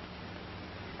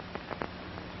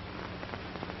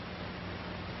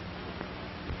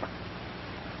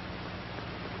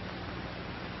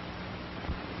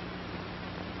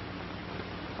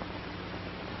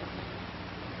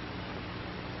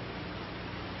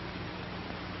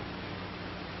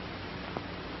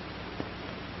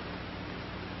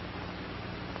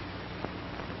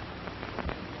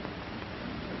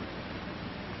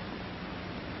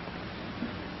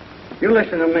 You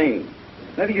listen to me.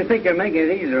 Maybe you think you're making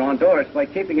it easier on Doris by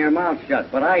keeping your mouth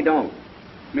shut, but I don't.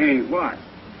 Meaning what?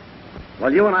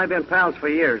 Well, you and I have been pals for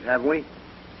years, haven't we?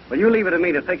 Well, you leave it to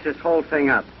me to fix this whole thing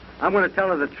up. I'm going to tell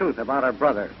her the truth about her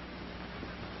brother.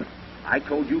 I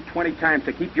told you 20 times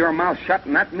to keep your mouth shut,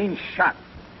 and that means shut.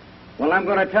 Well, I'm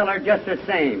going to tell her just the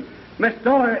same. Miss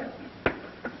Doris...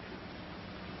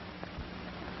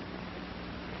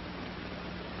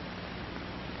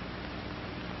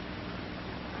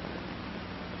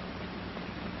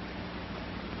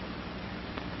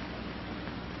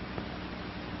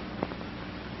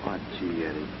 Oh, gee,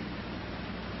 Eddie.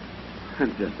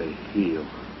 I'm just a heel.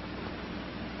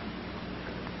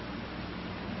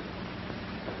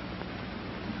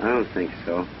 I don't think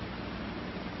so.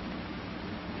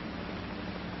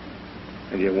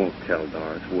 And you won't tell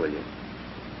Doris, will you?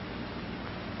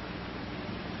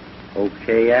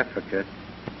 Okay, Africa.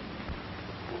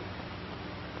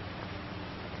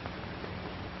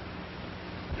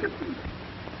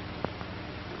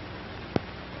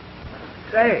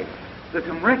 Say, there's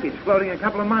some wreckage floating a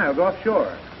couple of miles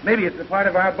offshore. Maybe it's the part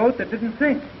of our boat that didn't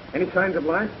sink. Any signs of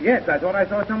life? Yes, I thought I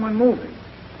saw someone moving.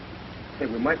 Say,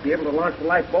 we might be able to launch the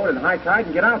lifeboat at high tide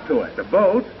and get out to it. The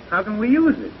boat? How can we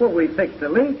use it? Well, we fixed the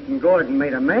leak and Gordon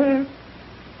made a mess.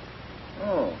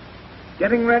 Oh,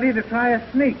 getting ready to try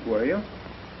a sneak, were you?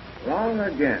 Wrong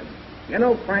again. You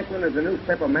know, Franklin, as a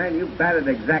newspaper man, you've batted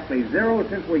exactly 0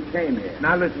 since we came here.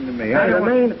 Now listen to me. Now, the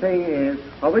main thing is,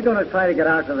 are we going to try to get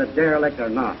out to the derelict or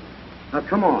not? Now,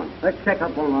 come on. Let's check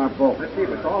up on our boat. Let's see if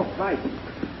it's all right.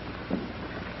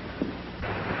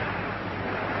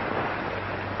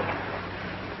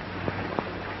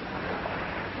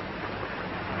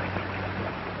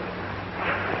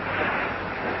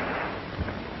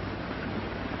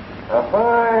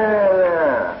 Ahoy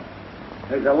there!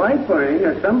 There's a light burning.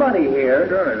 There's somebody here.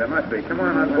 Surely, there must be. Come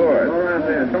on board. Go around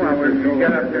there. Come on, we'll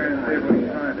get up there and see if we can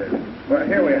find it. Well,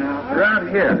 here we are. Around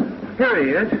here. Here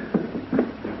he is.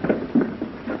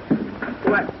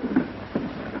 What?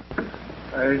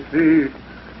 I see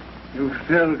you've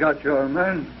still got your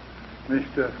man,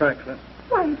 Mr. Franklin.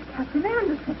 Why, it's Captain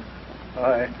Andersen.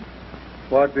 Aye.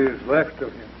 What is left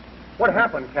of him. What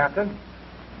happened, Captain?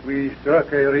 We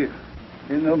struck a reef.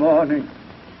 In the morning,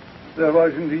 there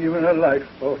wasn't even a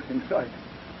lifeboat in sight.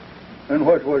 And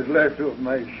what was left of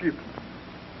my ship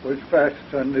was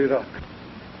fast on the rock.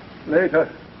 Later,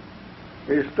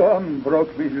 a storm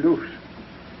broke me loose.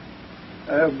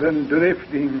 I have been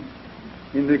drifting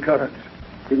in the currents.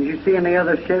 Didn't you see any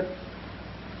other ships?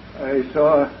 I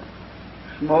saw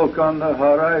smoke on the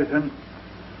horizon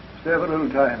several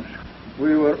times.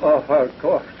 We were off our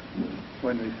course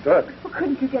when we struck. Well,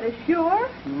 couldn't you get ashore?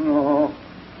 No.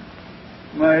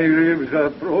 My ribs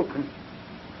are broken.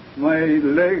 My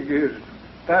leg is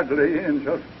badly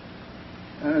injured.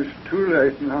 And it's too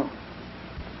late now.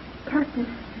 Captain,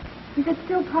 is it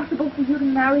still possible for you to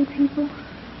marry people?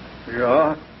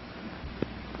 Yeah.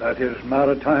 That is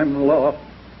maritime law.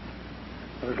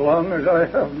 As long as I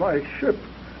have my ship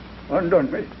under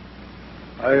me,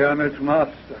 I am its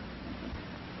master.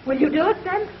 Will you do it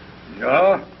then?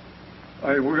 Yeah,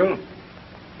 I will.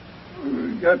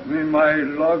 Get me my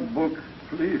logbook,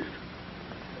 please.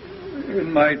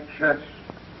 In my chest.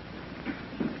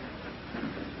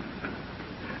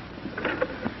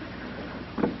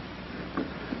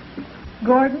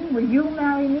 Gordon, will you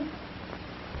marry me?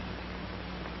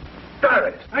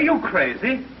 Doris, are you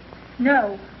crazy?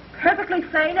 No. Perfectly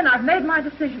sane, and I've made my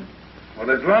decision. Well,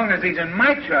 as long as he's in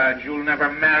my charge, you'll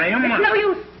never marry him. It's no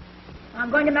use. I'm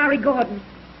going to marry Gordon.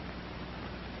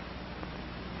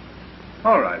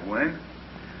 All right, Wayne.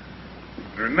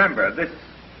 Remember, this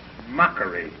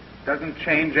mockery doesn't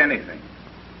change anything.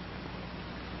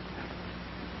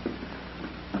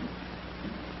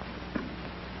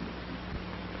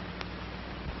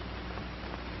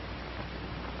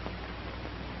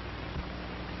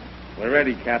 We're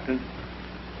ready, Captain.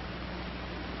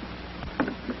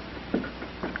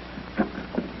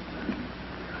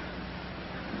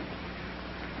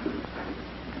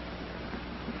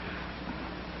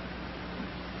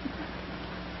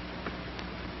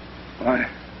 By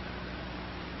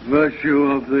virtue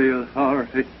of the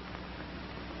authority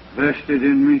vested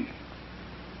in me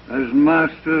as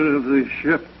master of the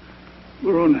ship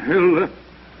Brunhilde,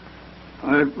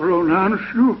 I pronounce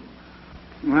you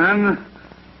man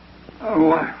and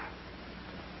wife.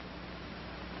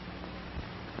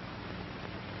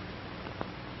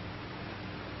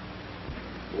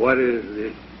 What is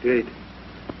the date?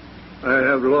 I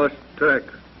have lost track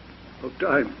of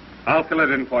time. I'll fill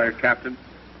it in for you, Captain.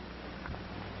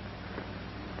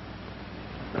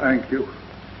 Thank you.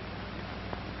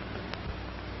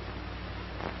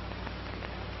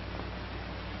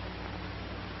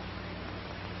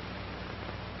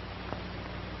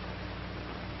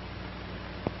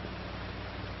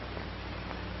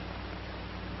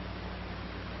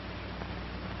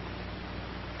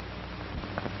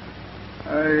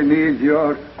 I need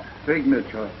your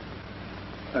signature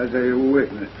as a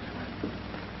witness.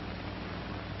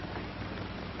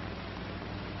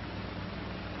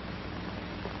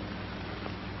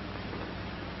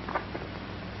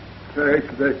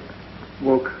 Take this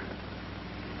book.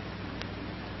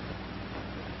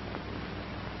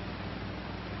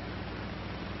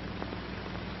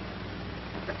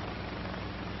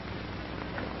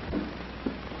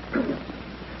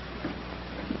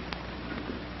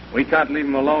 We can't leave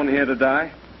him alone here to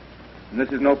die. And this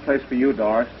is no place for you,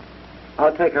 Doris.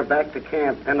 I'll take her back to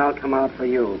camp, then I'll come out for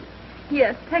you.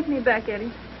 Yes, take me back,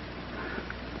 Eddie.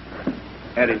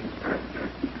 Eddie,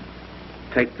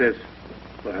 take this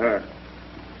for her.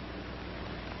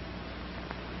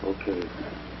 Okay.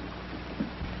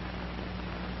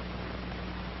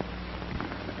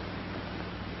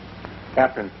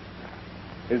 Captain,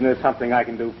 isn't there something I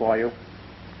can do for you?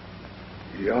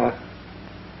 Yeah.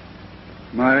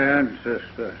 My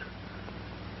ancestors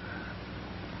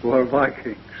were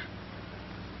Vikings.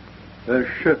 Their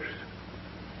ships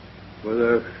were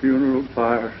their funeral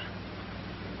pyres.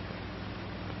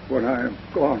 When I am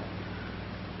gone,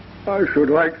 I should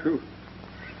like to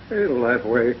sail that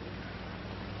way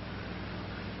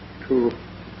to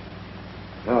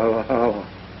Valhalla.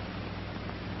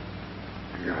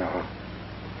 Yeah.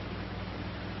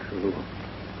 To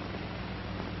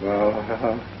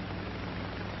Valhalla.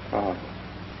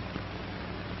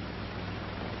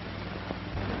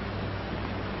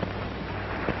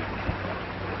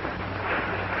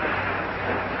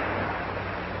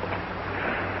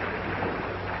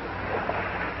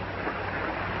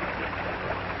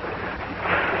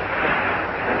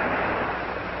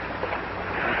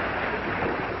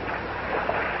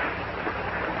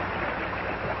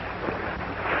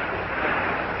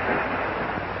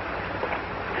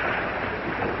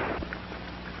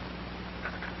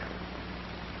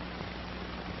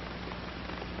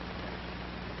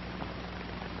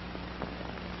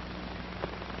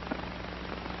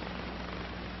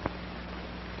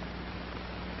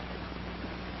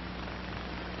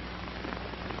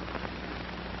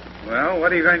 Well,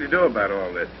 what are you going to do about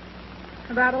all this?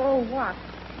 About all what?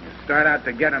 You start out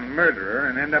to get a murderer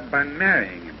and end up by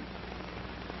marrying him.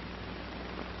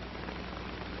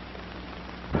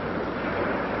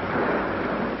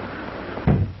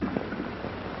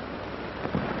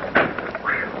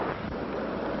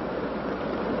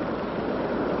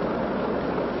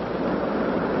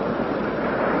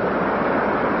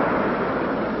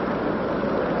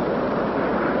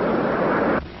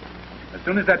 As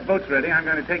soon as that boat's ready, I'm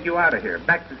going to take you out of here,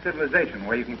 back to civilization,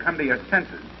 where you can come to your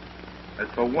senses. As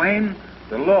for Wayne,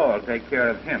 the law will take care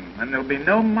of him, and there'll be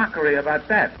no mockery about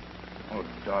that. Oh,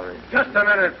 Doris. Just a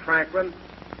minute, Franklin.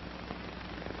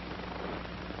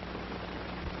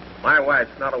 My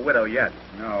wife's not a widow yet.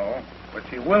 No, but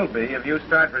she will be if you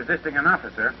start resisting an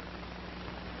officer.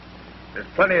 There's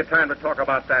plenty of time to talk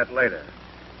about that later.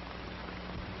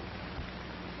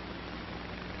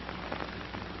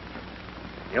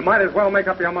 You might as well make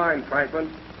up your mind, Franklin.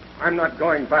 I'm not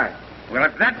going back. Well,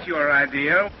 if that's your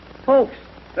idea... Folks,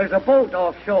 there's a boat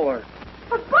offshore.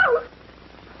 A boat?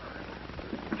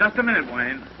 Just a minute,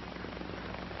 Wayne.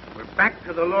 We're back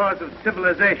to the laws of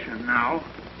civilization now,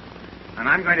 and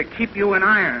I'm going to keep you in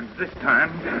irons this time.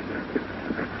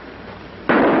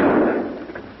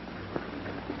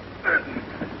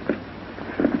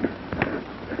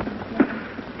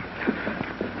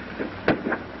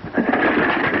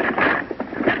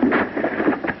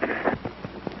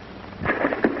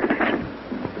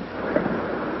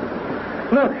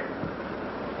 Look.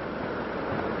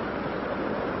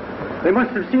 They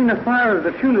must have seen the fire of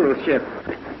the funeral ship.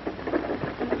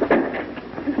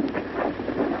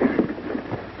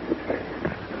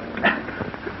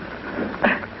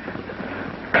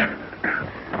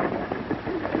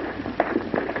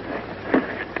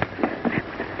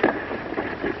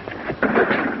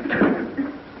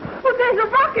 Oh, there's a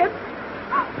rocket.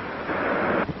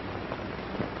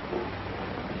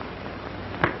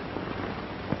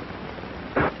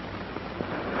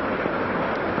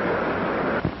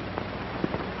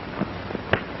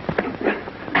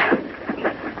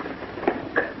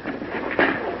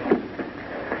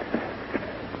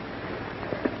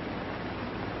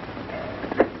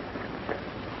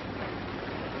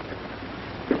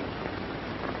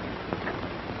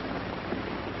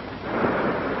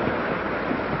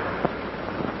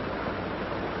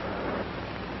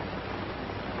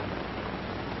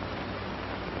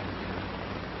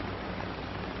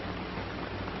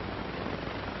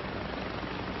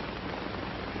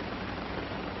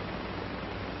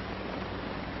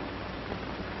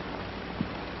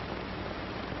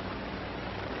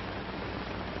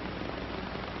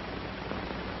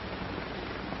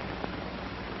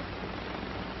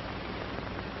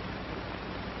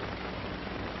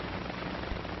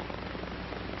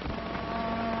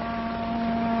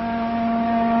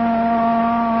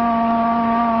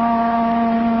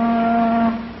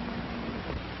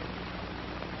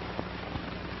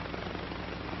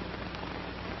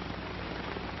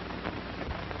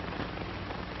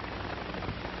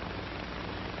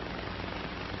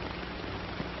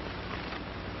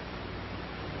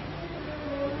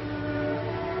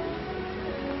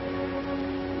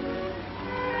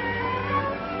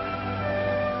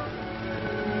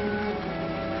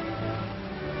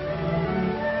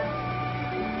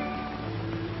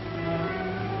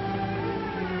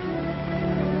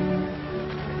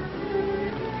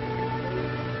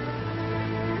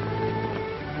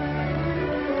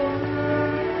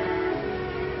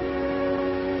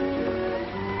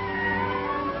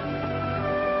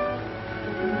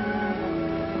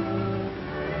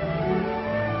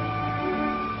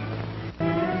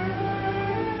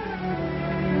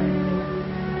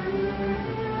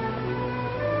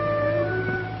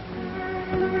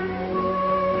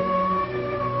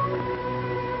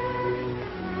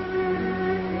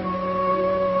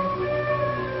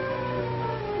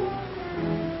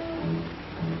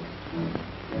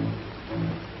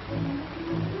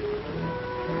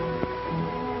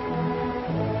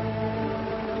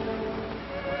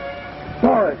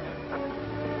 Doris!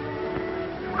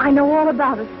 I know all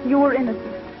about it. You were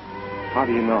innocent. How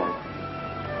do you know?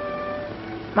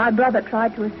 My brother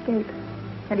tried to escape,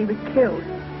 and he was killed.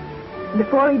 And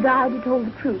before he died, he told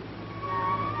the truth.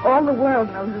 All the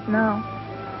world knows it now.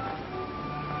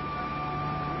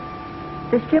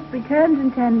 The ship returns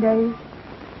in 10 days.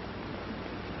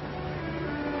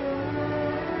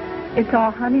 It's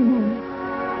our honeymoon.